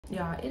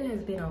Y'all, it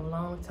has been a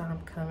long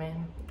time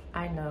coming.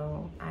 I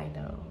know.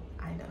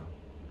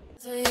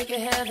 So you can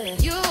have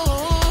it. You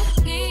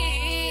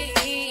need.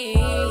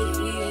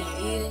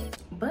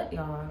 But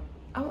y'all,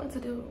 I wanted to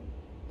do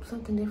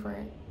something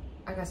different.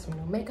 I got some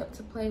new makeup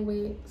to play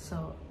with,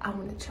 so I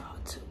wanted y'all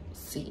to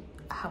see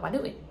how I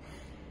do it.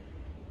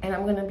 And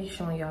I'm gonna be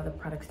showing y'all the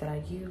products that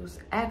I use.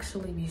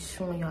 Actually be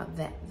showing y'all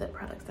the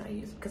products that I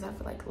use, because I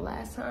feel like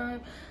last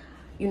time,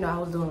 you know, I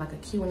was doing like a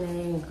Q&A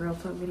and girl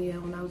talk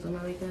video when I was doing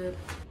my makeup.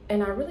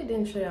 And I really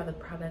didn't show y'all the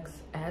products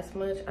as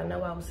much. I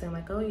know I was saying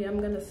like, oh yeah,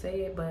 I'm gonna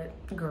say it, but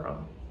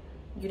girl,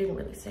 you didn't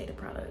really say the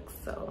products,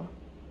 so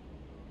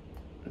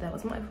that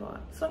was my fault.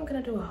 So I'm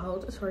gonna do a whole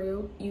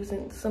tutorial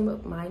using some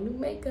of my new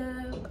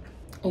makeup.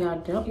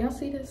 Y'all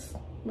see this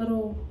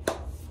little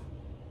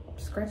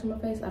scratch on my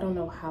face? I don't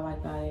know how I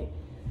got it,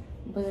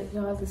 but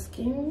y'all, the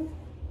skin,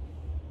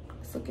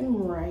 it's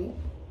looking right.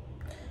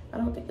 I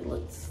don't think it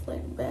looks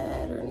like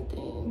bad or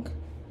anything.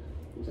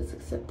 Just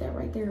accept that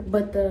right there.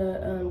 But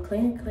the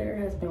Clean and Clear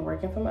has been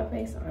working for my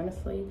face,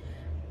 honestly.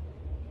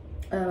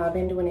 I've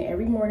been doing it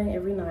every morning,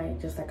 every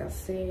night, just like I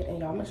said. And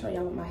y'all, I'm gonna show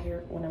y'all my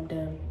hair when I'm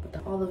done with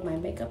all of my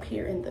makeup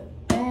here in the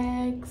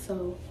bag.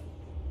 So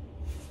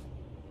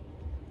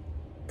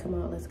come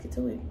on, let's get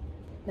to it.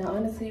 Now,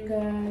 honestly, you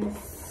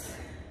guys,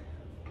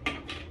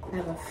 I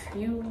have a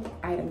few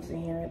items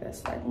in here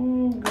that's like,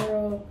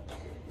 girl,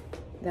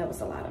 that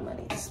was a lot of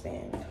money to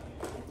spend.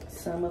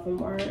 Some of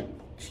them are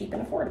cheap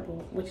and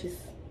affordable, which is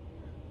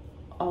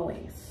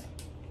always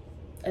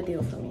a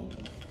deal for me.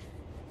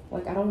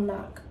 Like, I don't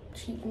knock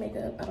cheap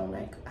makeup. I don't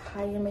like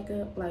high-end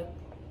makeup, like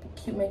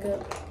cute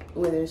makeup.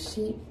 Whether it's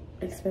cheap,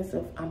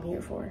 expensive, I'm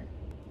here for it.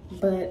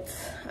 But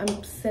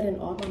I'm setting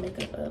all my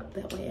makeup up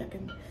that way I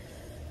can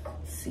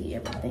see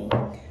everything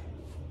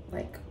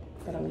like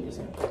that I'm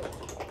using.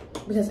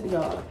 Because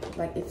y'all,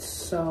 like, it's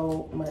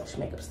so much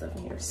makeup stuff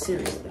in here,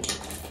 seriously.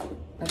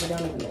 Like, it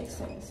don't even make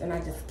sense. And I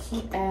just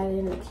keep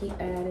adding and keep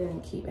adding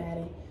and keep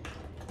adding.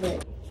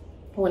 But,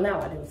 well, now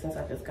I do, since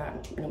I just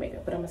got new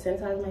makeup. But I'm gonna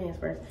sanitize my hands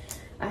first.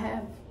 I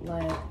have,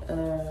 like,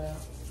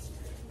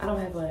 I don't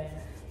have a,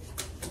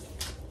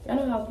 y'all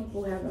know how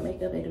people have the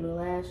makeup, they do the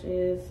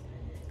lashes,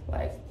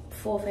 like,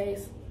 full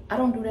face. I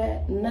don't do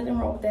that, nothing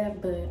wrong with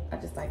that, but I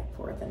just like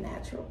for the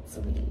natural to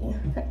be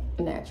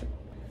natural.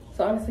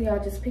 So honestly, I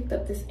just picked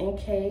up this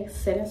NK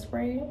setting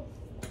spray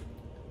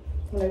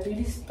from the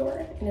beauty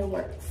store, and it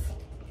works.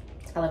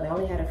 I love it. I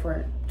only had it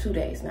for 2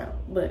 days now,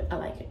 but I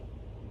like it.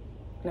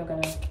 And I'm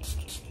gonna,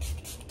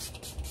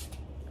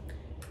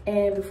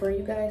 and before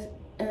you guys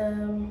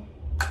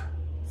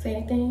say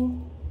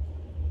anything,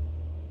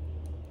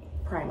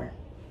 primer.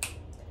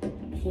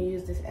 You can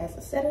use this as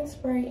a setting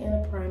spray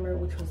and a primer,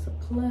 which was a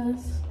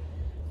plus.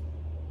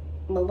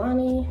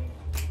 Milani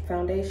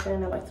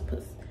foundation. I like to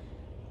put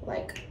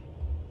like,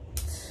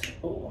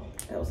 oh,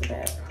 that was a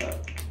bad cup.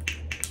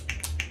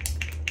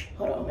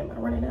 Hold on, am I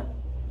running out?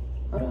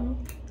 Hold on.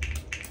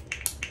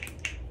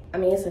 I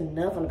mean, it's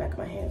enough on the back of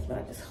my hands, but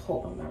I just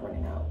hope I'm not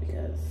running out,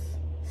 because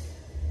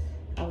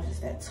I was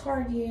just at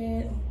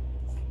Target.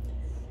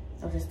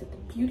 I was just at the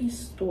beauty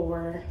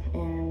store,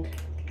 and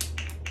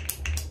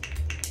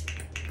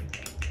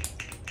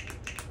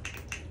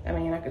I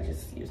mean, I could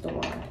just use the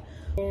wand.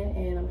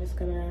 And I'm just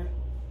gonna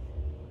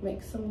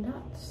make some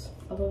dots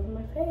all over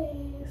my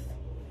face.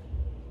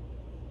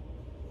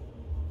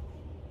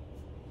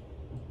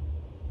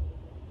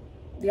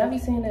 Y'all be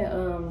seeing that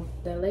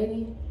that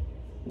lady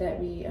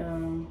that be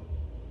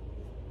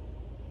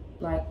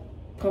like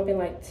pumping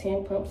like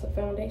 10 pumps of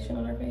foundation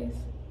on her face?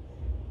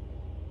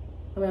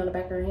 I mean, on the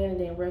back of her hand,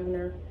 and then rubbing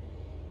her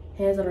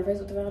hands on her face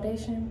with the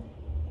foundation.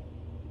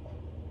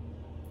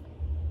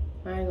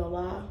 I ain't gonna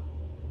lie,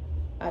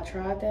 I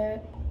tried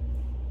that.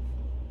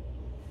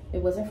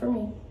 It wasn't for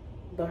me,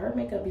 but her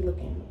makeup be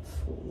looking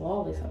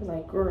flawless. I was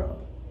like, girl.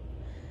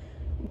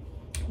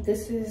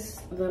 This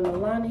is the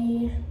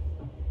Milani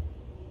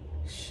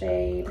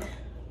shade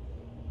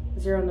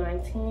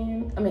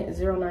 0910, I mean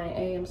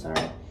 09A, I'm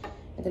sorry.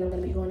 And then I'm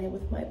gonna be going in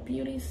with my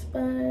beauty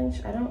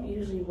sponge. I don't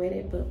usually wet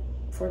it, but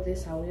for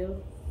this I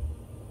will.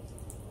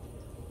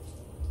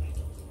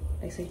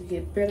 They say you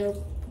get a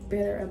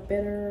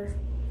better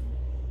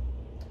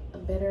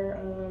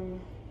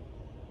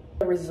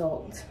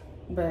result.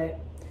 But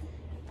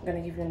I'm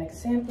gonna give you an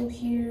example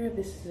here.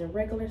 This is a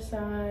regular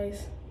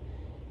size.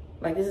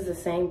 Like, this is the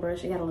same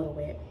brush. It got a little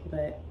wet,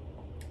 but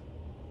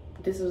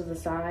this was the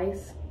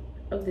size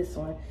of this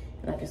one,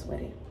 and I just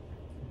wet it.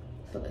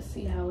 So let's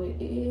see how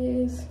it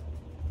is.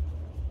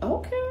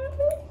 Okay.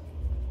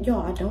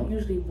 Y'all, I don't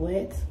usually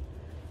wet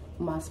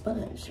my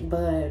sponge,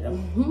 but I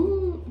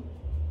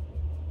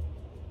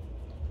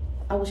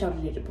wish I would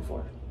have did it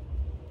before.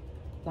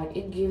 Like,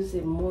 it gives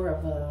it more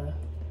of a,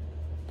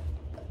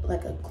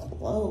 like a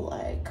glow,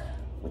 like,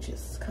 which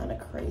is kind of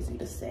crazy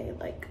to say.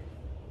 Like,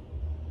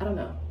 I don't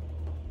know.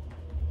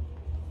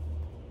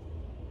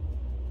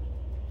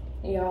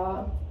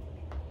 Y'all,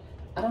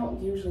 I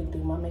don't usually do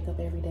my makeup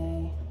every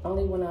day.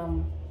 Only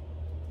when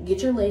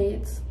get your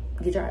lids,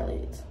 get your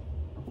eyelids,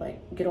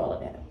 like, get all of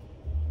that.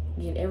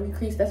 get every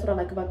crease. That's what I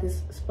like about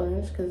this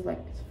sponge, because like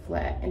it's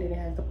flat and then it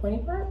has the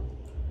pointy part.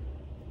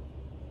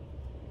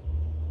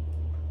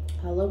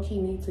 I low-key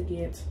need to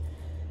get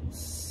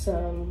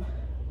some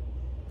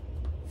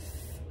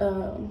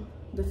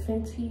the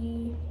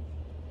Fenty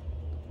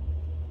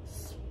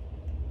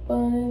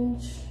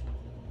sponge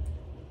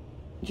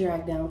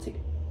drag down to,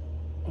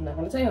 I'm not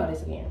gonna tell y'all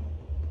this again.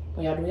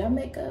 When y'all do your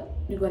makeup,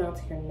 you go down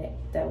to your neck.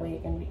 That way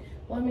it can be,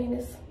 well, I mean,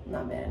 it's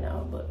not bad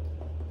now, but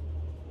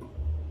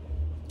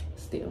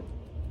still.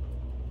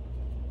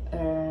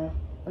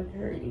 Right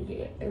here you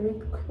get every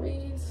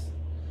crease.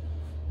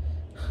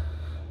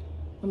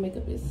 My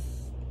makeup is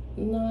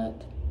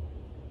not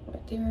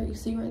right there. You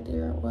see right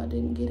there where I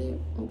didn't get it?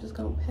 I'm just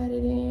gonna pat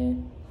it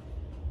in.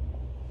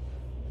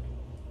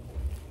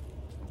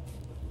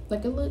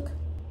 Like it look,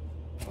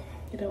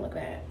 it don't look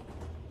bad.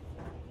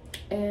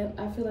 And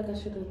I feel like I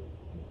should have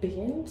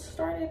been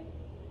started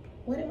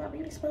wetting my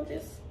beauty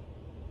sponges.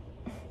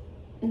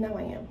 Now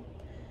I am.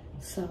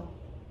 So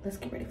let's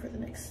get ready for the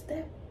next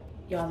step.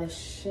 Y'all, this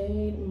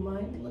shade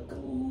might look a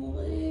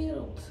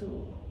little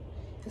too,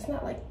 it's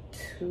not like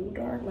too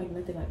dark, like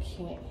nothing I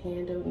can't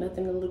handle,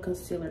 nothing a little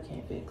concealer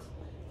can't fix.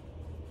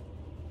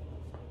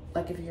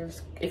 Like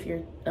if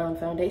your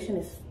foundation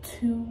is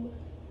too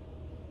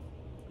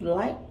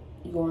light,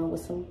 you're going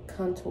with some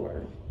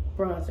contour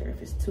bronzer.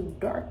 If it's too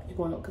dark, you're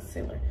going with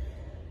concealer.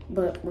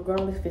 But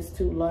regardless if it's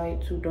too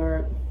light, too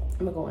dark,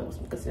 I'm gonna go in with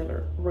some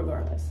concealer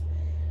regardless.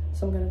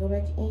 So I'm gonna go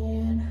back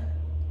in.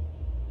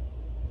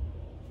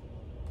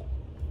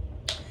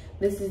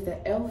 This is the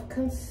e.l.f.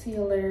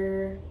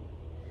 concealer,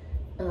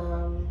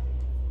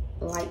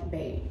 light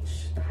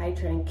beige, the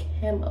hydrating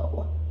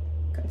camo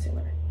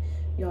concealer.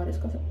 Y'all, this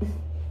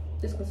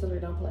concealer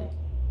don't play.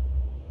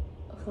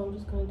 So I'm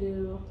just gonna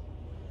do,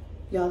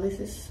 y'all, this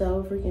is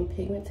so freaking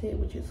pigmented,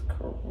 which is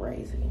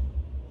crazy.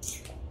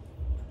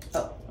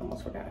 Oh,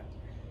 almost forgot.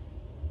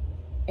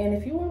 And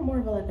if you want more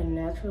of like a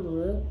natural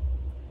look,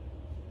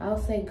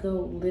 I'll say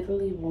go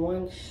literally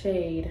one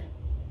shade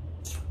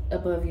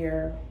above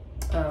your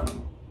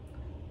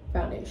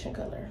foundation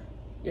color,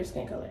 your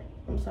skin color,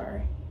 I'm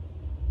sorry.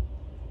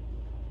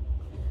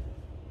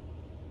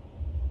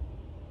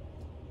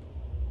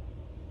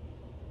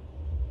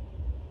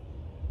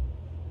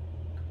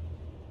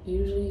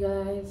 Usually,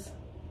 guys,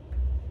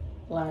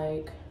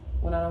 like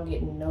when I don't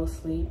get no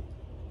sleep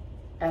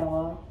at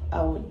all,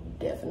 I would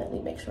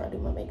definitely make sure I do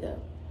my makeup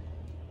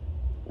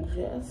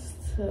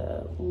just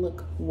to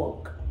look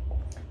woke.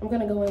 I'm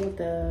gonna go in with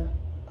the,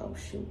 oh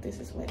shoot, this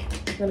is wet.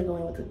 I'm gonna go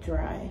in with the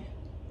dry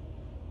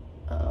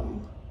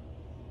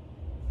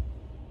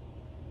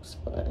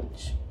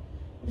sponge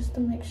just to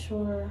make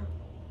sure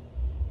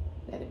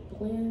that it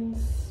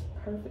blends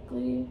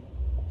perfectly.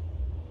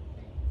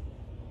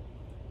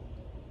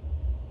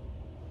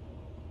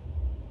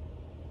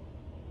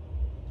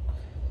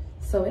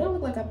 So it don't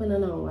look like I put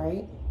it on,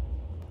 right?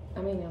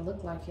 I mean, it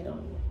looked like it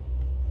on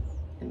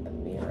in the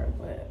mirror,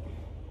 but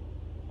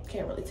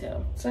can't really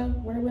tell. So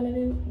what I'm gonna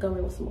do, go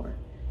in with some more,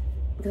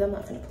 because I'm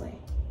not gonna play.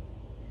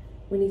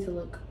 We need to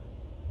look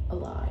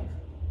alive.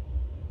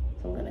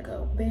 So I'm gonna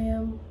go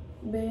bam,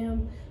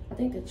 bam. I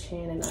think the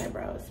chin and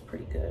eyebrow is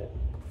pretty good.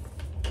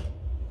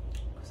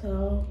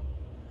 So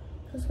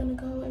I'm just gonna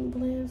go and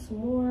blend some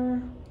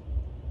more.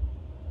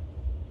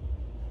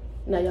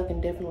 Now y'all can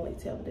definitely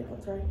tell the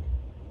difference, right?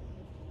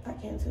 I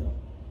can too.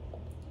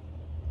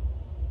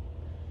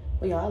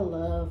 But y'all, I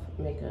love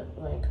makeup,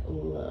 like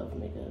love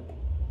makeup.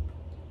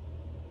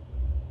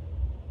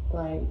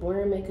 Like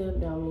wearing makeup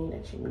don't mean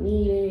that you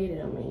need it. It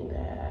don't mean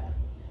that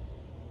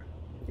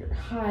you're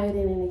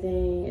hiding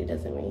anything. It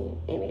doesn't mean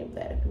any of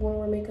that. If you want to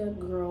wear makeup,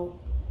 girl,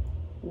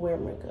 wear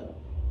makeup.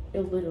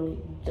 It literally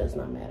does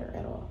not matter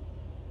at all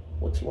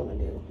what you want to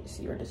do. It's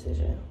your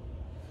decision.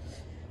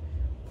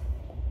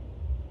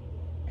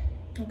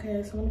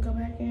 Okay, so I'm gonna go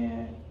back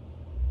in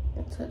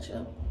and touch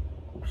up.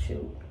 Oh,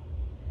 shoot.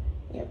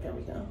 Yep, there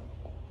we go.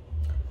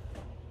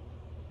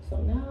 So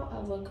now I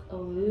look a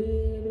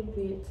little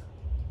bit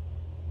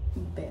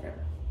better.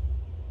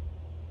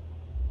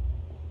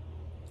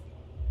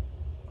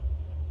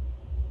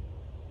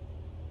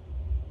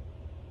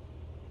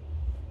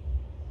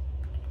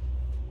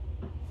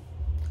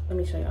 Let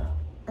me show y'all.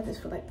 I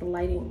just feel like the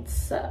lighting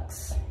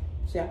sucks,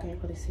 so y'all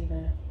can't really see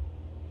the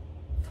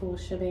full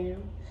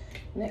shebang.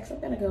 Next, I'm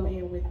gonna go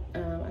in with,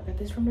 I got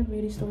this from the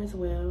beauty store as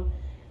well,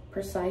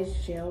 Precise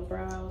Gel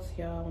Brows.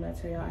 Y'all, when I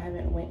tell y'all I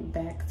haven't went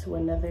back to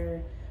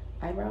another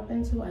eyebrow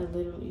pencil, I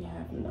literally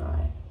have not.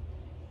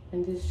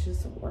 And this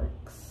just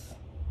works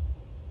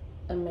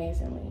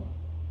amazingly.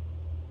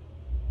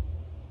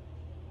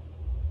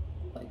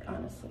 Like,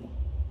 honestly,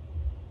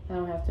 I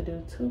don't have to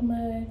do too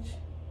much.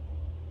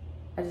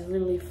 I just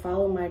literally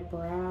follow my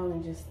brow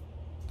and just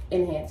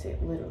enhance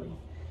it, literally.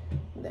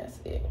 That's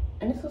it.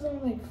 And this was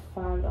only like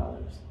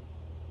 $5.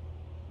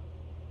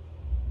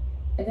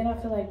 And then I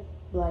feel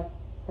like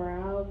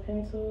brow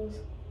pencils,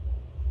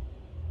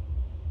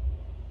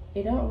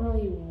 it don't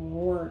really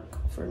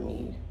work for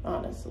me,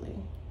 honestly.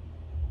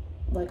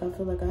 Like, I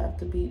feel like I have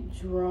to be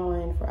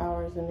drawing for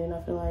hours, and then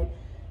I feel like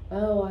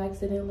Oh, I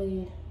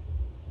accidentally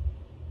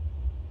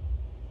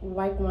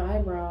wiped my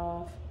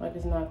eyebrow off. Like,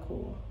 it's not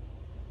cool.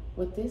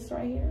 But this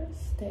right here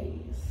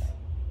stays.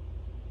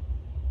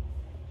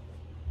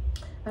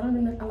 I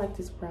don't know, I like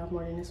this brow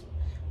more than this one.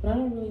 But I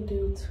don't really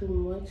do too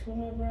much with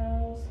my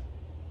brows.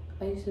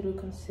 I used to do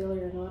concealer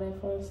and all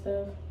that fun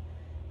stuff.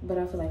 But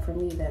I feel like for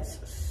me, that's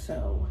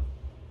so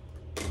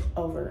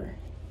over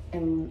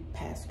and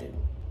past due.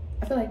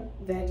 I feel like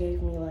that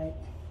gave me like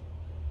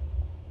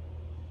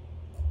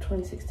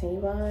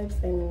 2016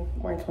 vibes, and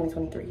we're in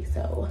 2023,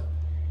 so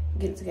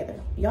get it together.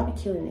 Y'all be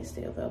killing it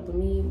still though, but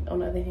me, on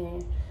the other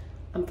hand,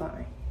 I'm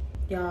fine.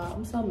 Y'all,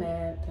 I'm so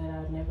mad that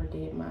I never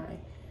did my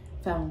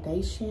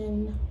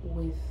foundation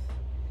with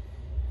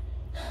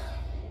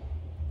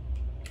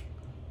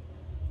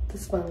the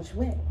sponge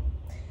wet.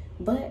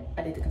 But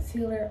I did the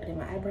concealer, I did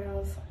my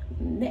eyebrows.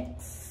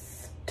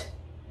 Next,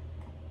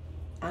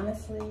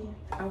 honestly,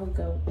 I would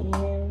go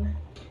in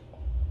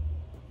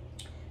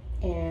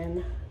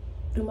and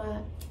do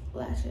my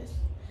lashes.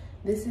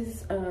 This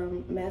is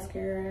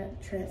mascara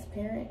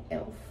transparent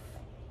e.l.f.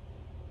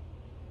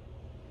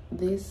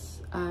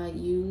 This I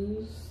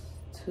use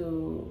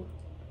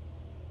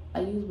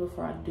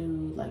before I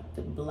do like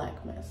the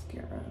black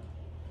mascara,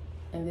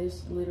 and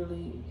this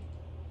literally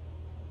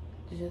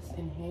just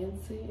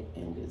enhance it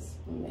and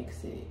just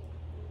makes it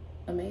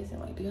amazing.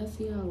 Like, do y'all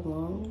see how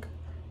long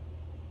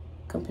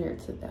compared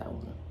to that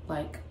one?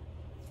 Like,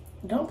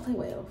 don't play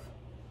with e.l.f.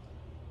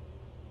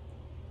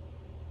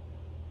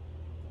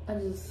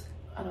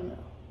 I don't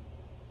know.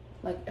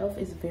 Like, e.l.f.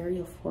 is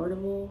very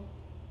affordable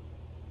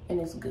and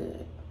it's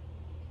good.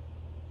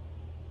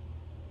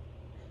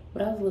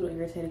 But I was a little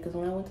irritated because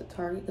when I went to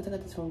Target, because I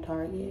got this from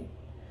Target,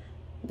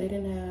 they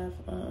didn't have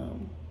a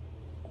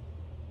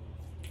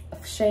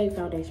shade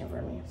foundation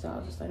for me. So I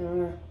was just like,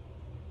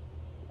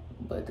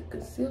 But the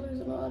concealers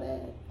and all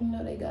that, you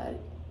know, they got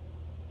it.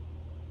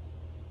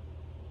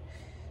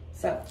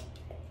 So,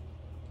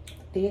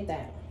 did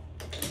that.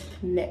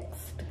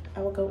 Next,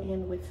 I will go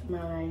in with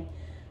my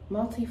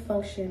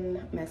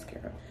multifunction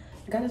mascara.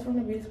 I got this from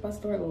the beauty supply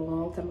store a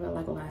long time ago,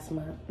 like last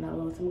month. Not a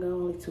long time ago,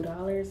 only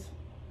 $2.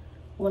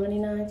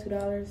 $1.99,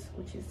 $2,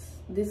 which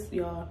is this,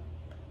 y'all,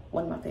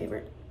 one of my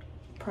favorite.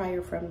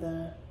 Prior from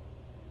the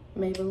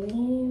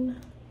Maybelline.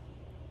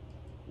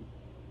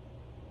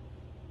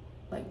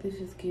 Like, this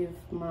just gives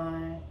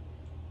my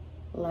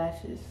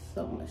lashes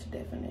so much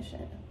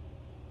definition.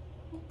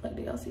 Like,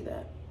 do y'all see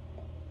that?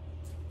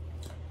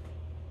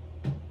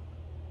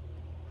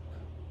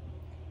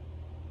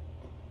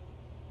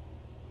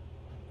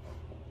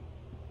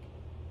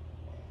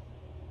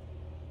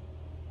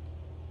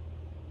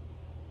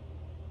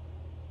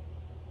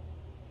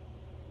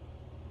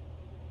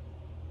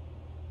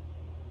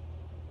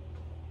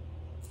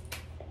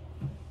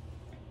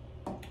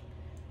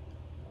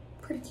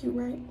 Pretty cute,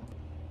 right?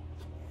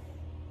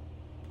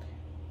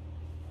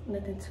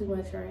 Nothing too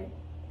much, right?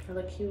 I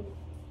look cute,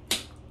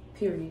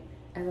 period,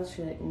 as I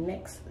should.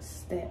 Next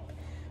step,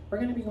 we're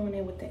gonna be going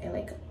in with the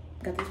LA,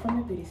 got this from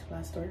the beauty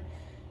supply store.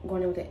 I'm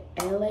going in with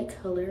the LA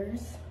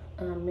Colors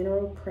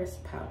Mineral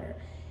Pressed Powder.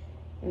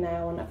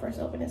 Now, when I first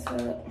opened this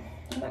up,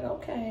 I'm like,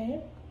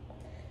 okay.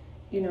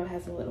 You know, it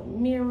has a little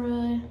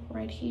mirror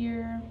right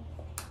here.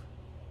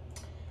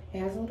 It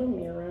has a little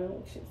mirror,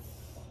 which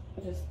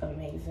is just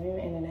amazing.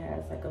 And then it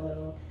has like a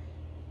little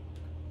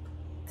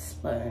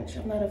sponge.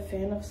 I'm not a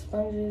fan of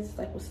sponges,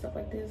 like with stuff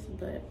like this,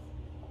 but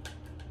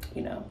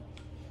you know,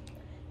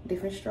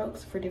 different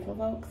strokes for different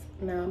folks.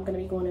 Now I'm gonna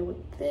be going in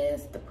with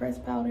this, the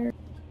pressed powder.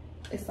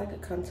 It's like a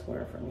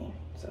contour for me,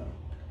 so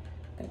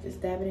I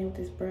just dab it in with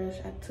this brush.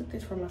 I took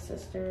this from my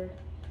sister.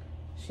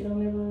 She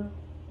don't ever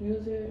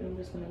use it. I'm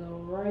just gonna go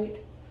right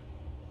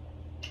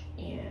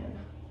in.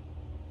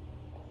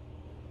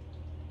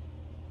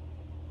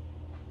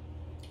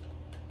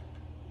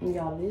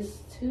 Y'all, this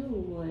too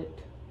would,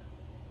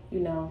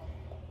 you know,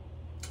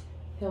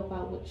 help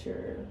out with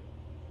your,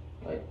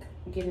 like,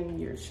 getting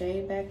your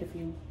shade back if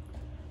you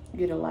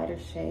get a lighter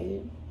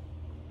shade.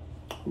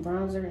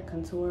 Bronzer and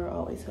contour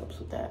always helps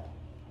with that.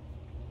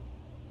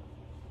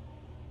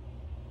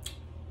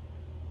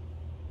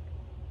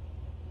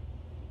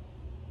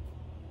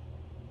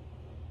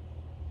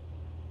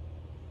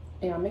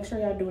 Yeah, make sure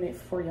y'all doing it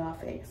for y'all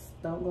face.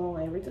 Don't go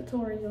on every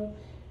tutorial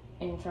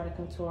and try to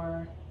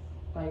contour.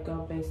 Like,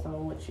 go based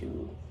on what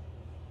you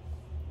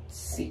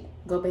see.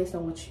 Go based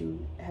on what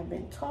you have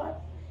been taught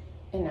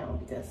and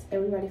know, because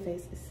everybody's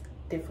face is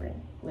different,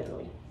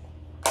 literally.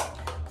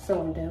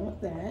 So I'm done with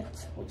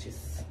that, which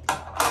is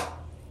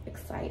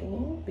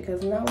exciting,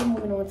 because now we're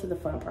moving on to the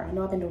fun part. I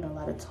know I've been doing a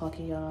lot of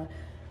talking, y'all,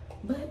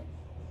 but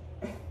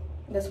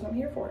that's what I'm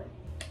here for.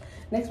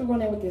 Next, we're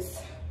going in with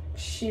this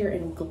Sheer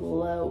and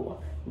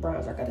Glow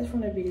bronzer. I got this from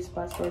the beauty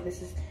supply store.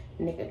 This is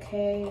Nicka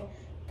K.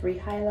 3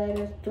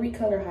 highlighters, 3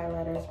 color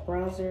highlighters,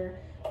 bronzer,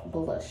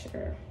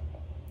 blusher.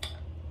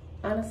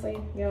 Honestly,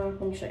 y'all,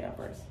 let me show y'all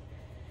first.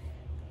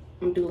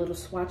 I'm gonna do little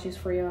swatches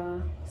for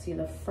y'all. See,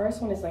 the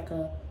first one is like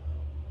a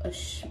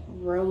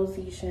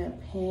rosy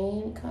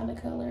champagne kind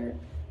of color.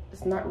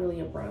 It's not really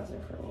a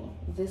bronzer for me.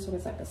 This one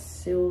is like a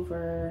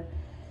silver.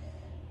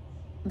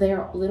 They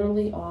are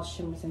literally all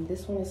shimmers, and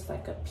this one is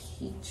like a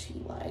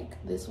peachy. Like,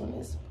 this one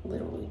is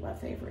literally my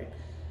favorite.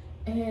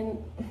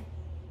 And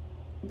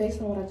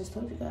based on what I just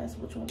told you guys,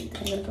 which one do you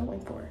think I'm gonna go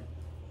in for?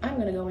 I'm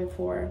gonna go in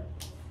for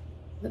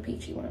the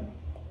peachy one.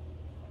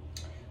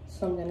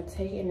 So I'm gonna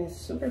take it, and it's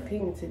super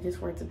pigmented, just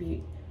for it to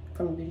be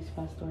from a beauty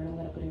supply store. And I'm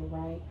gonna put it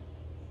right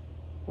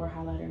where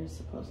highlighter is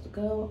supposed to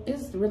go.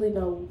 It's really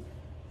no,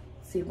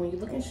 see, when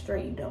you're looking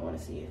straight, you don't want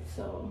to see it.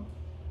 So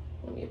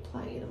let me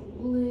apply it a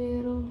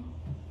little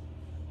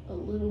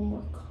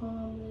more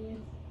calmly.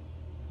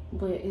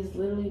 But it's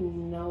literally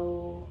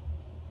no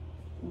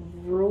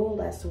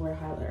rule as to where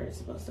highlighter is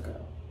supposed to go.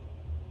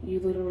 You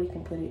literally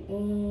can put it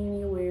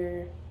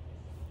anywhere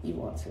you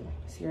want to.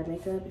 It's your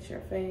makeup, it's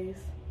your face.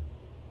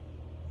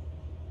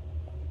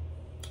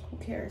 Who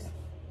cares?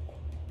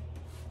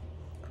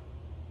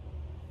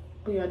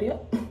 But y'all do.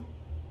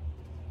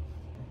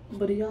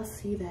 But do y'all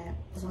see that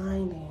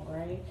blinding,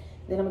 right?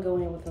 Then I'm gonna go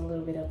in with a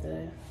little bit of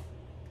the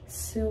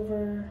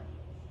silver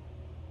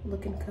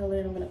looking color,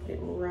 and I'm gonna put it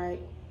right.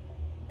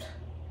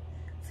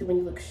 See, when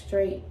you look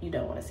straight, you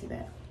don't want to see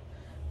that.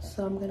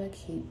 So I'm gonna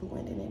keep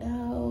blending it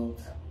out,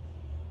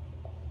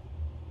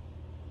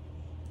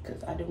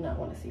 because I do not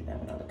want to see that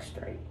when I look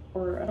straight,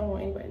 or I don't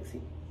want anybody to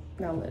see.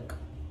 Now look,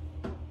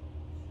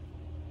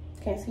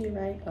 can't see it,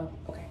 right? Oh,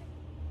 okay.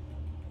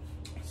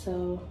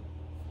 So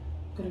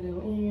I'm gonna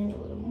go in a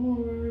little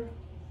more,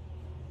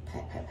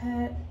 pat, pat,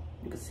 pat.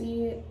 You can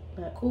see it,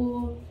 not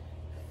cool.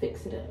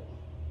 Fix it up.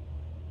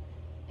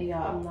 And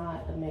y'all, I'm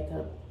not a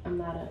makeup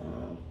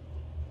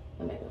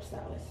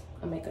stylist,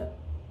 a makeup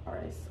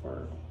artist,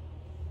 or,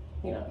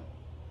 you know,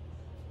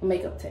 a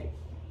makeup tape.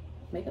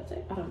 Makeup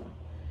tape? I don't know.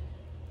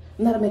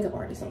 I'm not a makeup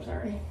artist, I'm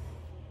sorry.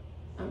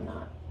 I'm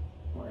not,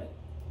 right?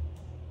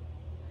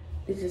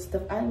 It's just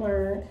stuff I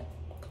learned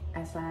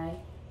as I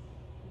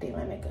did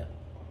my makeup.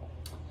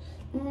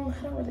 I don't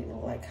really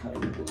like how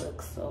it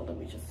looks, so let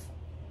me just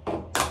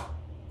go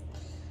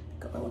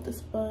in with the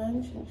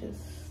sponge and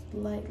just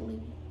lightly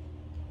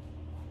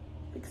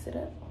fix it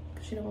up,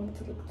 because you don't want it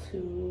to look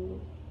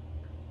too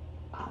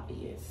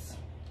obvious.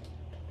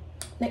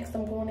 Next,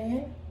 I'm going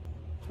in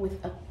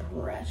with a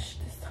brush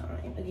this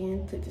time.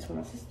 Again, took this from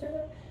my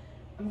sister.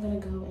 I'm gonna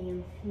go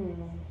in,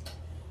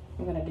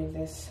 I'm gonna do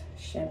this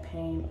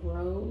champagne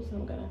rose.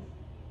 I'm gonna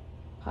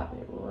pop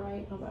it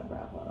right on my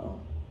brow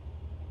bone.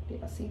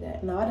 Did I see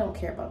that? No, I don't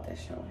care about that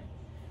showing,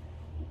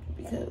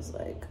 because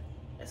like,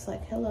 it's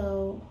like,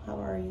 hello, how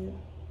are you?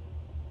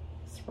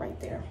 It's right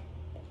there.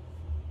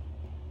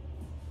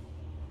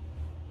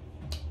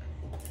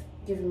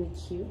 Giving me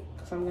cute.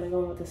 So I'm gonna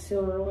go in with the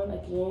silver one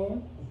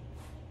again,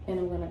 and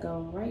I'm gonna go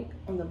right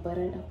on the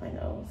button of my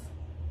nose.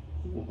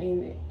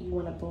 And you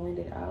want to blend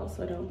it out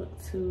so it don't look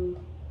too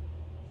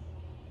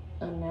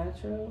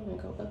unnatural, and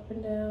go up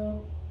and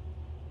down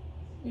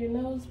your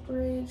nose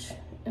bridge,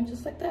 and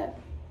just like that.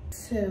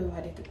 So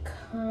I did the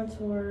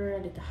contour, I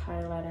did the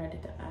highlighter, I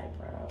did the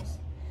eyebrows.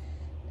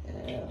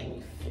 Let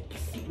me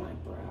fix my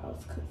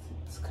brows because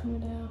it's coming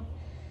down.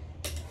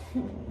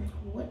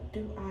 What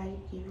do I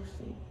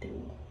usually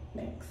do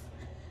next?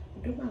 I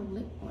do my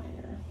lip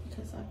liner,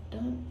 because I've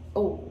done,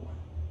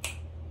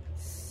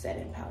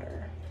 setting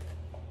powder.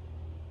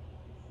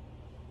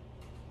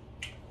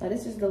 Now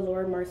this is the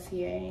Laura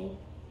Mercier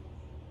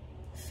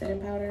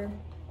setting powder.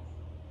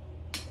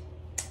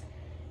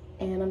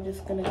 And I'm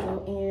just gonna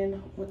go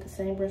in with the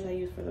same brush I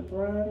used for the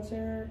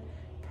bronzer.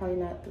 Probably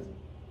not the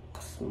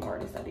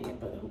smartest idea,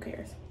 but who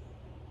cares?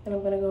 And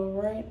I'm gonna go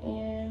right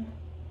in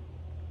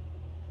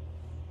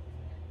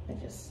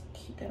and just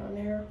keep that on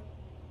there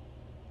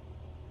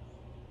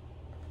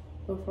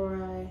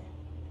before I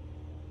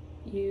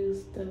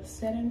use the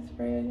setting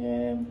spray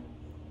again.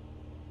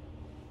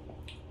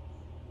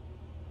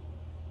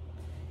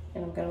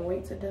 And I'm gonna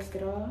wait to dust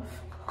it off.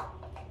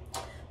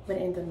 But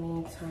in the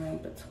meantime,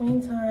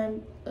 between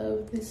time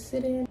of this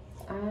sit-in,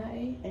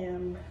 I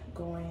am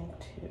going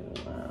to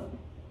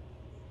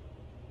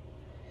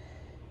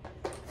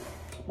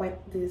wipe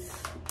this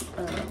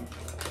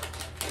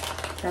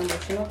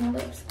foundation off my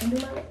lips and do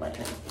my lip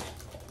liner,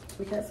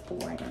 because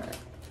why not?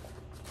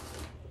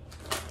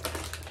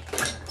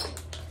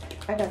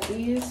 I got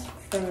these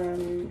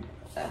from,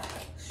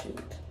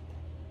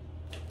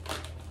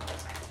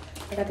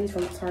 I got these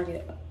from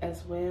Target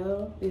as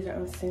well. These are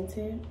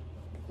unscented.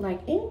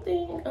 Like,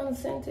 anything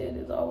unscented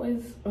is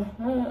always a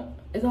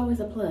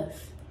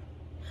plus.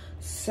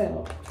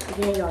 So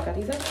again, y'all, got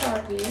these at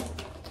Target.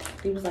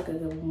 It was like a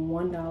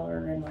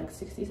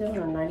 $1.67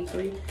 or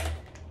 93.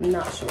 I'm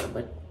not sure,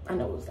 but I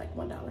know it was like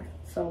 $1.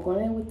 So I'm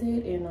going in with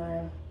it, and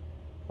I'm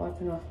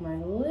wiping off my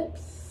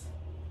lips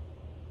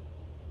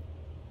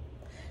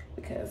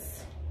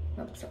because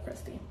my lips are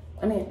crusty.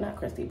 I mean, not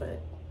crusty, but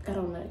I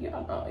don't know.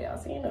 Y'all know, y'all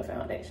seen the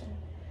foundation.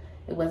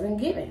 It wasn't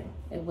given.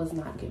 It was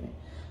not given.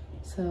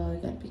 So you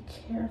gotta be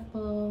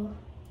careful.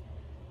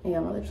 And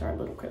yeah, my lips are a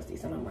little crusty,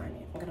 so don't mind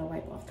it. I'm gonna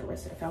wipe off the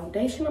rest of the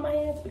foundation on my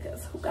hands,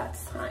 because who got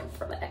time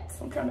for that?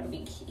 So I'm trying to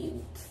be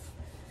cute.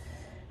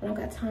 I don't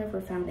got time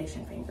for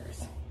foundation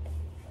fingers.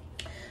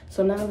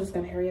 So now I'm just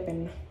gonna hurry up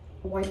and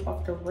wipe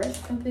off the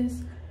rest of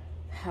this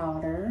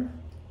powder.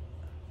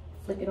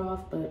 Flick it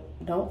off, but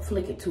don't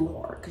flick it too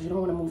hard because you don't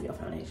want to move your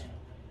foundation.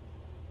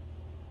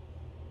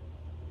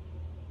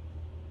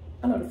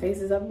 I know the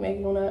faces I'm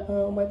making when I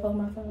wipe off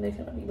my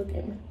foundation. I'll be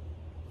looking.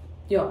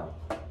 Y'all,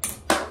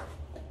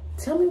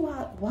 tell me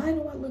why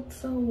do I look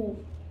so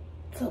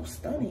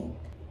stunning?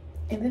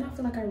 And then I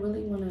feel like I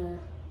really want to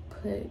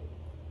put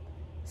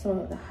some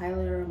of the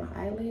highlighter on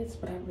my eyelids,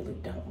 but I really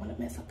don't want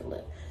to mess up the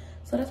lip.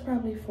 So that's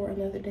probably for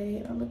another day.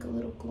 And I look a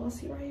little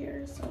glossy right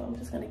here, so I'm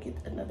just gonna get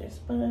another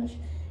sponge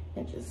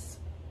and just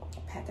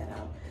pat that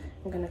out.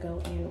 I'm gonna go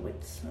in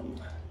with some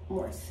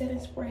more setting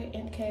spray.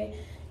 NK,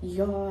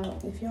 y'all,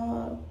 if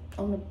y'all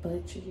on a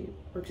budget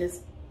or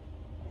just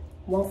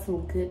want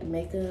some good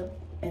makeup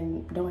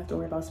and don't have to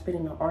worry about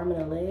spending an arm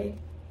and a leg,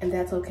 and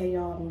that's okay,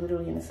 y'all. I'm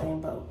literally in the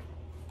same boat.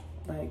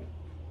 Like,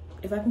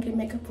 if I can get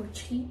makeup for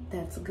cheap,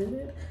 that's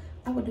good.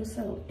 I would do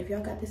so. If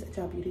y'all got this at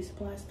y'all beauty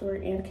supply store,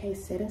 NK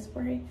setting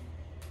spray,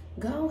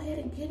 go ahead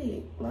and get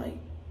it. Like,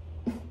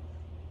 do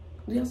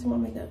y'all see my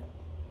makeup?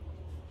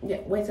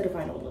 Yeah, wait till the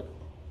final look.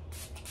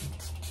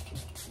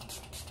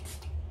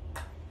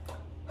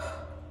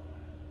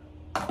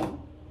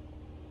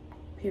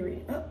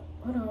 Period. Oh,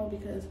 hold on,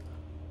 because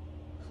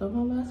some of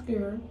my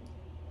mascara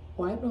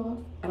wiped off.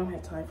 I don't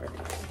have time for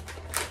this.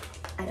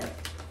 I don't.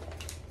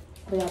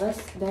 But yeah,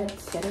 that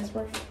setting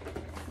spray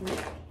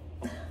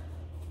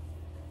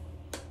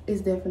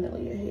is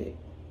definitely a hit.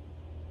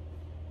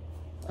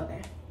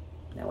 Okay,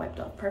 that wiped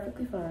off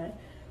perfectly fine,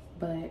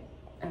 but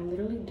I'm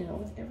literally done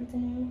with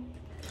everything.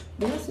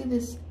 Do you see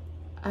this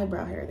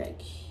eyebrow hair that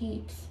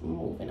keeps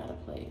moving out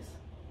of place?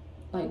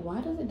 Like,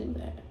 why does it do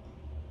that?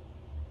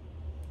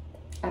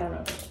 I don't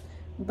know.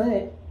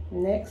 But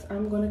next,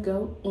 I'm gonna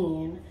go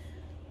in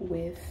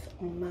with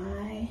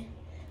my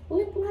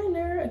lip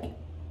liner.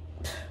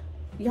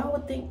 Y'all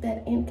would think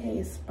that NK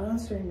is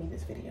sponsoring me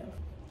this video,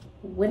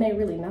 when they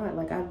really not.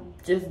 Like, I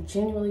just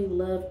genuinely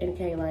love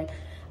NK. Like,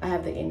 I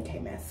have the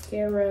NK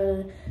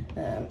mascara,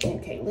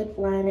 NK lip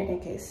liner,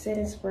 NK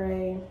setting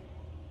spray.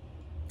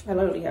 I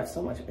literally have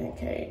so much of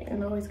NK,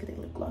 and I always get the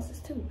lip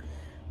glosses too.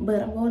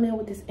 But I'm going in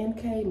with this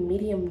NK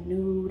medium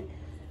nude.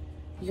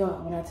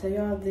 Y'all, when I tell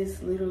y'all,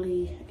 this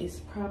literally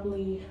is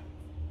probably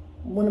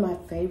one of my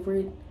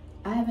favorite.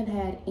 I haven't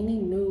had any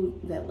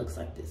nude that looks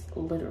like this,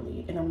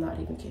 literally, and I'm not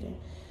even kidding.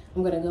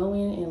 I'm gonna go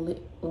in and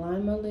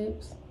line my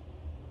lips.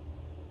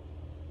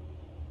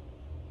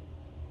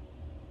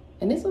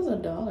 And this was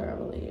 $1, I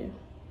believe.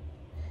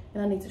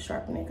 And I need to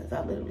sharpen it because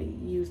I literally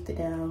used it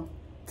down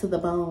to the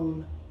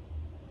bone.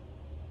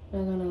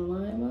 I'm gonna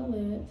line my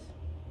lips.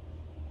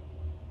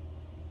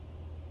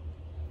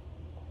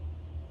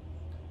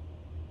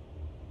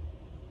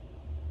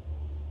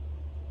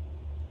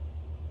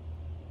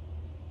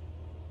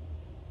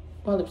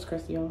 My lips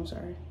crusty, I'm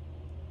sorry.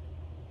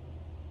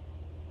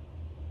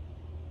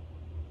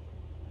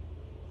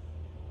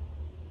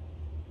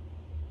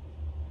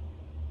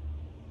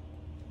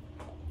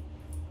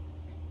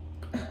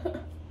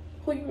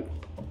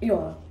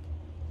 Y'all,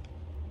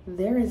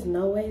 there is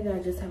no way that I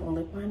just have a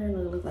lip liner and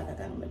it'll look like I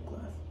got a lip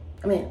gloss.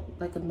 I mean,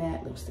 like a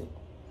matte lipstick.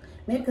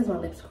 Maybe because my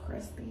lips are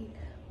crusty,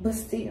 but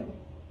still,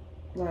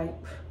 like,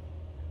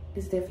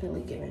 it's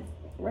definitely giving,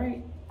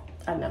 right?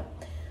 I know.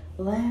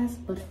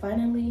 Last but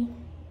finally,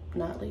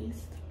 not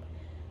least,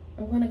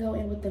 I'm gonna go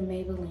in with the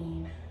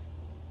Maybelline.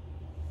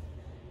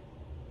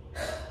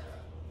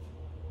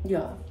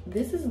 Y'all,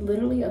 this is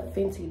literally a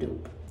Fenty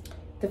dupe.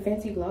 The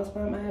Fenty Gloss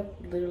Bomb, I have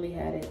literally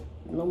had it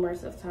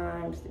numerous of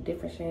times,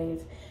 different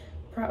shades.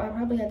 I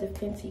probably had the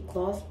Fenty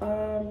Gloss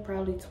Bomb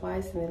probably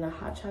twice, and then a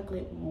hot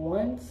chocolate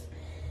once.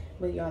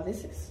 But y'all,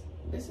 this is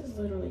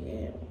literally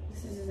it.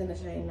 This is in the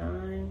shade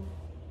 9.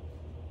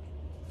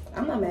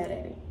 I'm not mad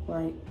at it.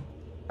 Like,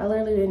 I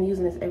literally been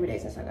using this every day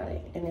since I got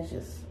it, and it's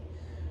just.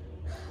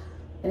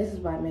 And this is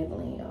by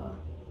Maybelline, y'all.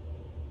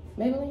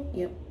 Maybelline?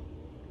 Yep.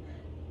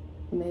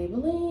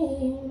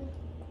 Maybelline.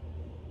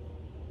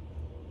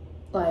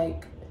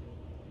 Like,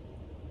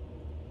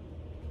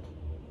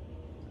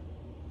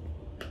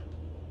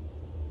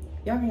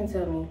 y'all can't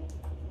tell me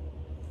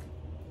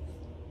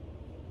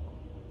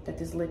that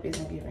this lip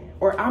isn't giving,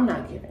 or I'm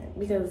not giving,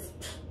 because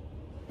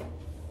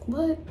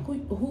what?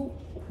 Who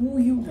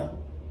you know?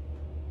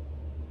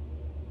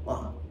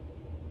 Well,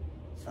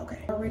 it's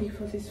okay. I'm ready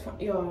for this,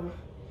 y'all.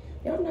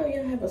 Y'all know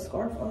you have a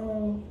scarf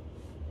on,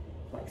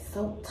 like,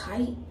 so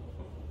tight,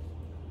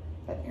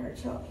 like it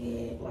hurts y'all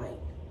head. Like,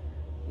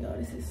 yo,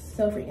 this is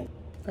so freaking,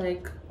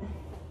 like,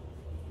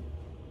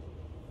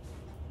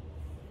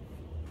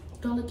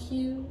 don't look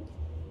cute.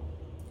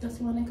 Y'all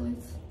see my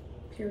necklace?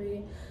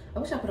 Period. I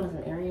wish I put on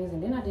some earrings,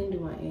 and then I didn't do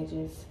my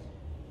edges.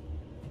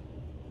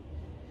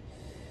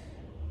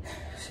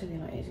 Should be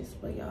my edges,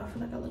 but y'all, I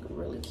feel like I look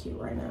really cute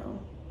right now.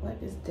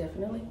 Like, it's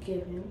definitely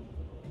giving.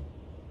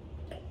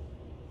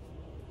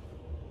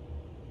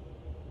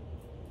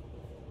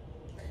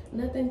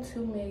 Nothing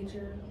too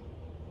major.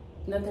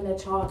 Nothing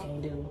that y'all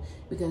can't do,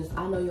 because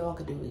I know y'all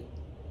could do it.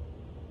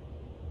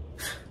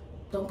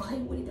 Don't play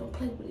with it. Don't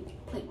play with it.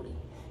 Don't play with it.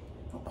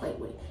 Don't play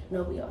with it.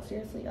 No, but y'all,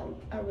 seriously,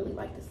 I really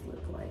like this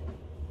look. Like,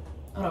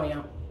 hold on,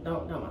 y'all.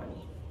 Don't mind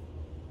me.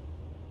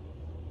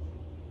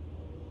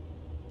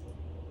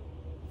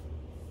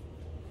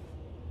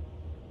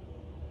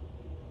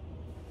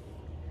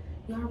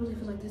 Y'all really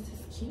feel like this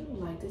is cute.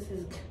 Like, this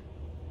is...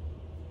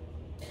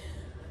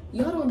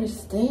 Y'all don't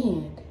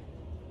understand.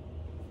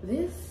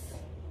 This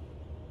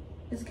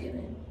is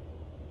giving.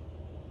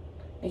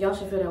 And y'all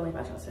should feel that way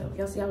about yourself.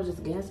 Y'all see I was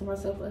just gassing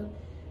myself up?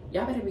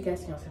 Y'all better be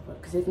gassing yourself up.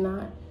 Because if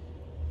not,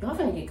 y'all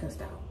finna get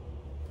cussed out.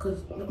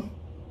 Because, but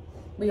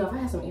y'all, if I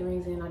had some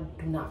earrings in, I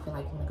do not feel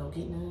like I'm gonna go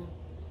get none.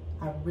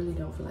 I really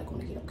don't feel like I'm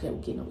gonna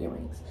get no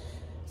earrings.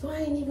 So I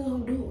ain't even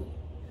gonna do it.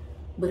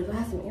 But if I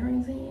had some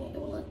earrings in, it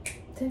would look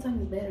 10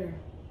 times better.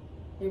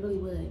 It really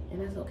would.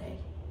 And that's okay.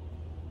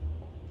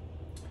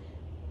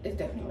 It's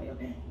definitely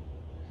okay.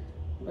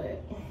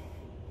 But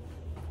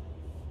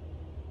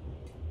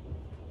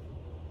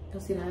y'all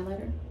see the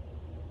highlighter?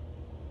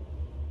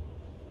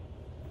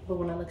 But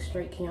when I look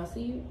straight, can y'all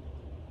see it?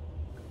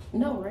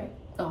 No, right?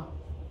 Oh.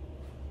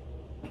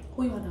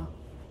 Who y'all know?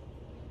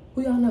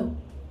 Who y'all know?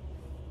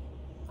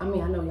 I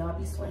mean, I know y'all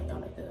be slaying y'all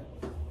like that.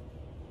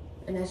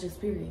 And that's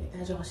just period,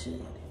 as y'all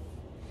should.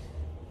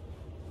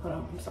 Hold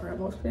on, I'm sorry, I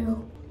almost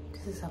fell.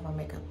 This is how my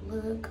makeup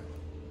look.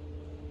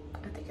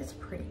 I think it's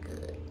pretty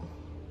good.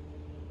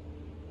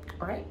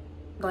 Right?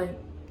 Like,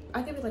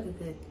 I give it like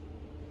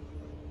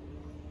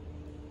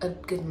a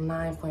good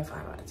 9.5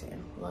 out of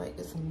 10. Like,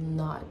 it's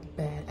not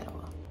bad at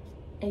all.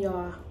 And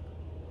y'all,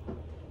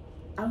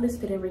 I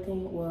listed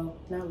everything, well,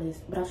 not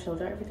list, but I showed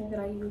y'all everything that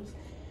I use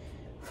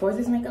for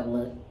this makeup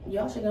look.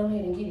 Y'all should go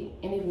ahead and get it.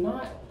 And if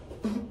not,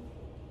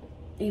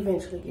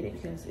 eventually get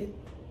it, because it,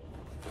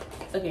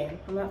 again,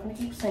 I'm not gonna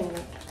keep saying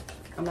it.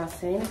 I'm not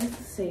saying it just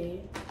to say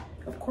it.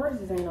 Of course,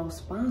 this ain't no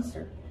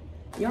sponsor.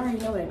 You already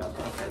know it ain't no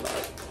sponsor.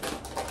 Like,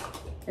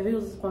 if it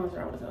was a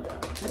sponsor, I would have told y'all.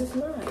 But it's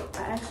not.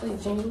 I actually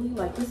genuinely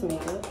like this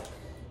makeup.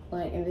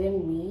 Like, and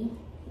then me,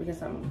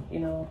 because I'm, you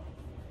know,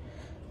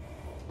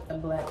 a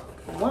black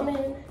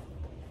woman,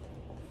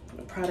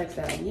 the products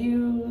that I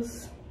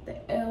use, the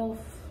e.l.f.,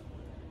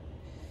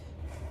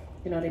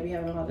 you know, they be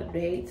having all the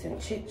dates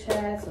and chit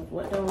chats of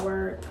what don't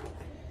work.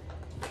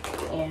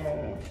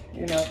 And,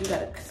 you know, if you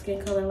got a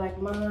skin color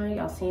like mine,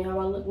 y'all seen how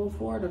I look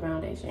before the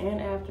foundation and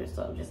after.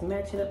 So just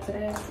match it up to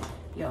that.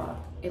 Y'all,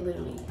 it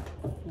literally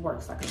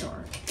works like a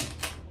charm.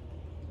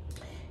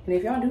 And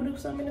if y'all do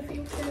something in the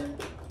future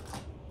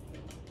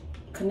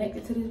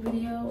connected to this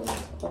video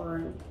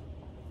or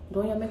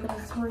doing your makeup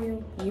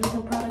tutorial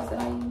using products that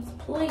I use,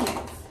 please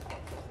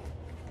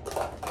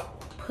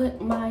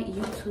put my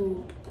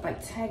YouTube,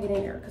 like, tag it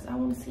in there, because I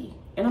want to see.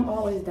 And I'm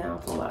always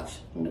down to watch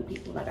new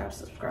people. Like, I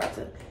subscribe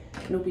to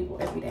new people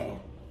every day.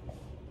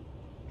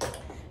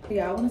 But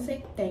yeah, I want to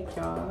say thank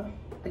y'all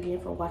again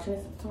for watching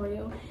this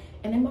tutorial.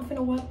 And then I'm finna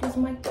wipe this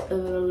mic,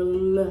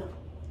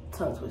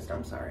 tongue twister,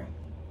 I'm sorry.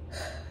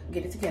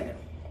 Get it together.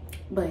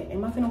 But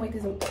am I finna wipe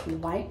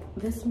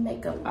this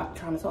makeup? I'm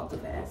trying to talk too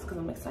fast because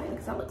I'm excited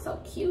because I look so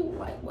cute.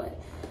 Like,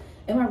 what?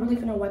 Am I really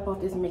finna wipe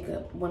off this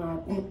makeup when I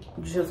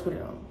just put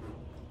it on?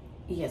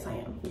 Yes, I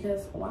am.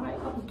 Because why?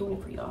 I was doing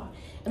it for y'all.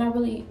 And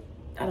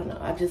I don't know.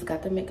 I just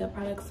got the makeup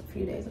products a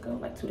few days ago,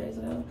 like 2 days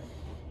ago.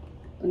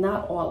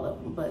 Not all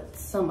of them, but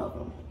some of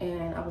them.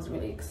 And I was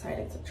really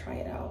excited to try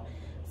it out.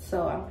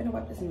 So I'm gonna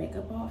wipe this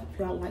makeup off. If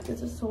y'all like this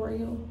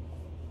tutorial,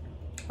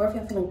 or if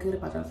y'all feeling good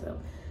about yourself,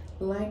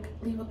 like,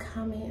 leave a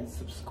comment,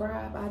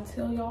 subscribe. I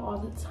tell y'all all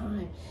the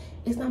time,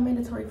 it's not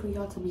mandatory for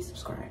y'all to be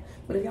subscribed.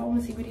 But if y'all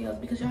want to see videos,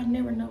 because y'all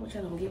never know what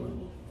y'all gonna get with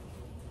me.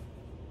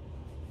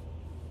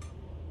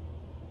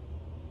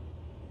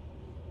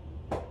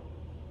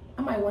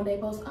 I might one day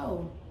post,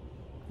 oh,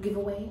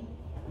 giveaway,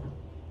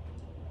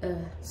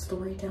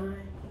 story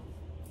time.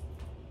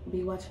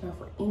 Be watching out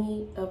for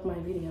any of my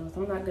videos.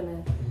 I'm not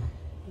gonna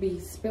be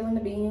spilling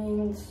the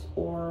beans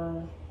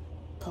or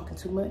talking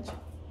too much.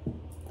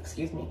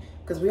 Excuse me,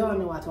 because we all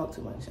know I talk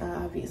too much.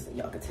 Obviously,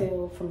 y'all can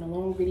tell from the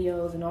long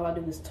videos, and all I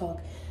do is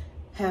talk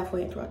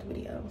halfway throughout the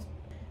videos.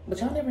 But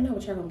y'all never know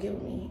what y'all gonna get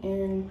with me,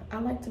 and I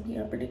like to be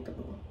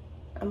unpredictable.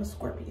 I'm a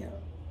Scorpio.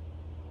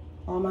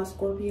 All my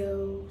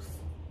Scorpios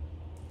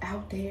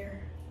out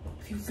there,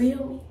 if you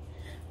feel me,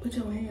 put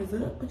your hands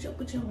up, put your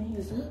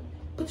hands up,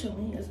 put your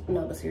hands up.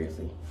 No, but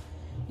seriously,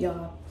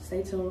 y'all,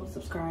 stay tuned,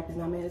 subscribe. It's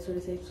not mandatory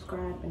to say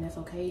subscribe, and that's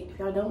okay. If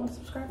y'all don't want to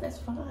subscribe, that's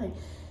fine.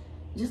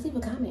 Just leave a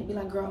comment, be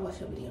like, girl, I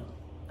watched your video.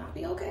 I'll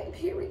be okay,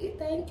 period,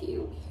 thank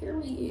you,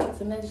 period.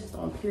 And that's just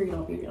on period,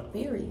 on period, on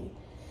period.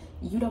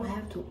 You don't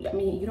have to, I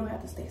mean, you don't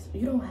have to stay,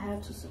 you don't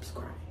have to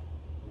subscribe.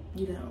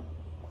 You don't.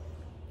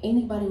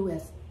 Anybody who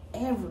has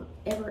ever,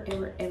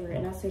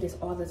 and I say this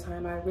all the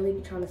time, I really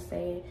be trying to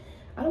say it.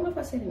 I don't know if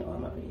I said it in all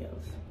my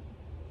videos.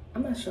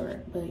 I'm not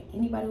sure, but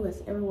anybody who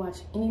has ever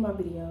watched any of my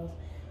videos,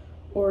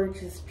 or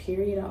just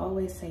period, I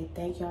always say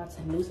thank y'all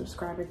to new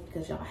subscribers,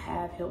 because y'all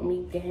have helped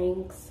me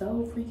gain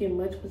so freaking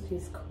much, which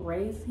is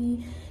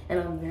crazy, and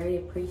I'm very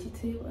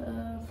appreciative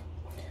of.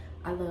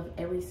 I love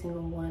every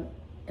single one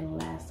and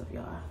last of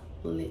y'all,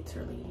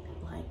 literally,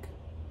 like,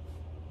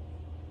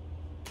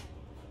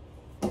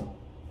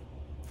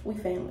 We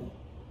family.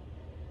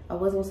 I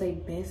was gonna say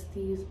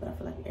besties, but I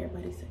feel like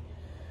everybody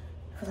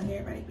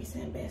be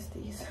saying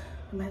besties.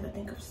 I'm gonna have to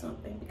think of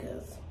something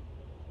because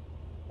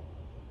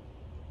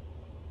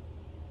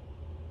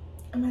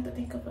I'm gonna have to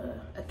think of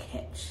a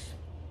catch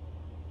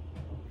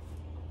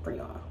for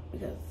y'all,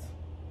 because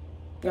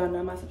y'all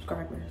know my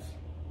subscribers.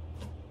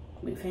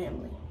 We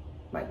family.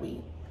 Like,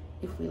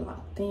 if we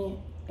locked in,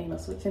 ain't no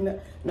switching up.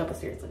 No, but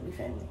seriously, we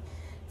family.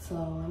 So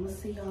I'm gonna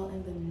see y'all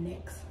in the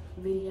next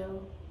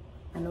video.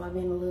 I know I've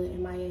been a little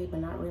MIA, but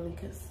not really,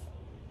 because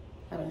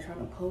I've been trying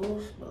to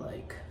post, but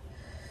like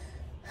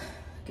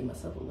give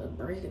myself a little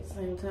break at the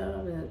same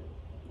time.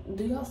 But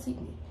do y'all see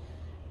me?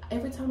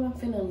 Every time I'm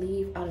finna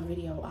leave out a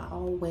video, I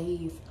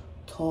always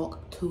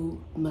talk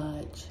too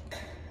much.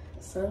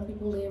 Some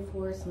people live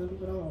for it, some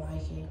people don't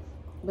like it.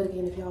 But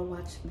again, if y'all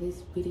watch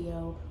this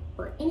video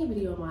or any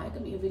video of mine, it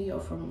could be a video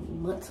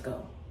from months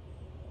ago,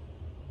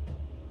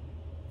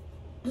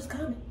 just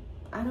comment.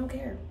 I don't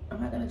care.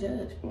 I'm not gonna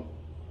judge.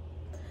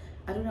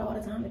 I do that all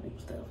the time to people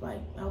stuff.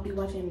 Like, I'll be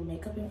watching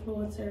makeup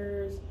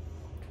influencers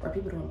or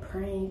people doing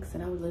pranks,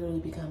 and I would literally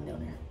be coming down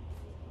there,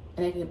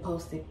 and they get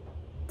posted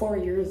 4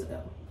 years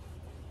ago.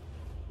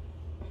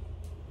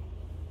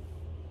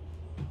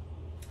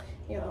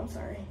 Yo, I'm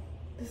sorry.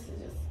 This is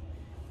just,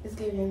 it's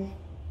giving,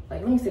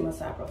 like, let me see my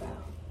side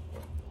profile.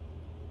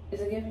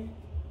 Is it giving?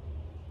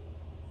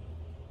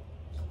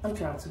 I'm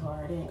trying too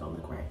hard. It ain't gonna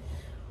look right.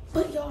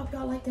 But y'all, if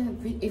y'all like that,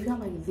 if y'all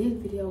like this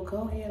video,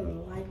 go ahead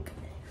and like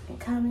and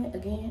comment.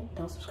 Again,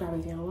 don't subscribe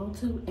if you don't want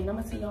to. And I'm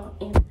gonna see y'all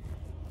in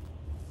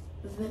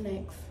the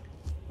next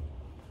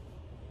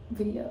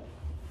video.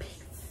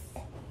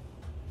 Peace.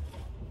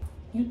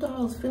 You thought I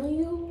was feeling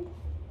you?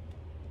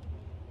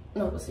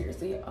 No, but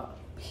seriously, y'all.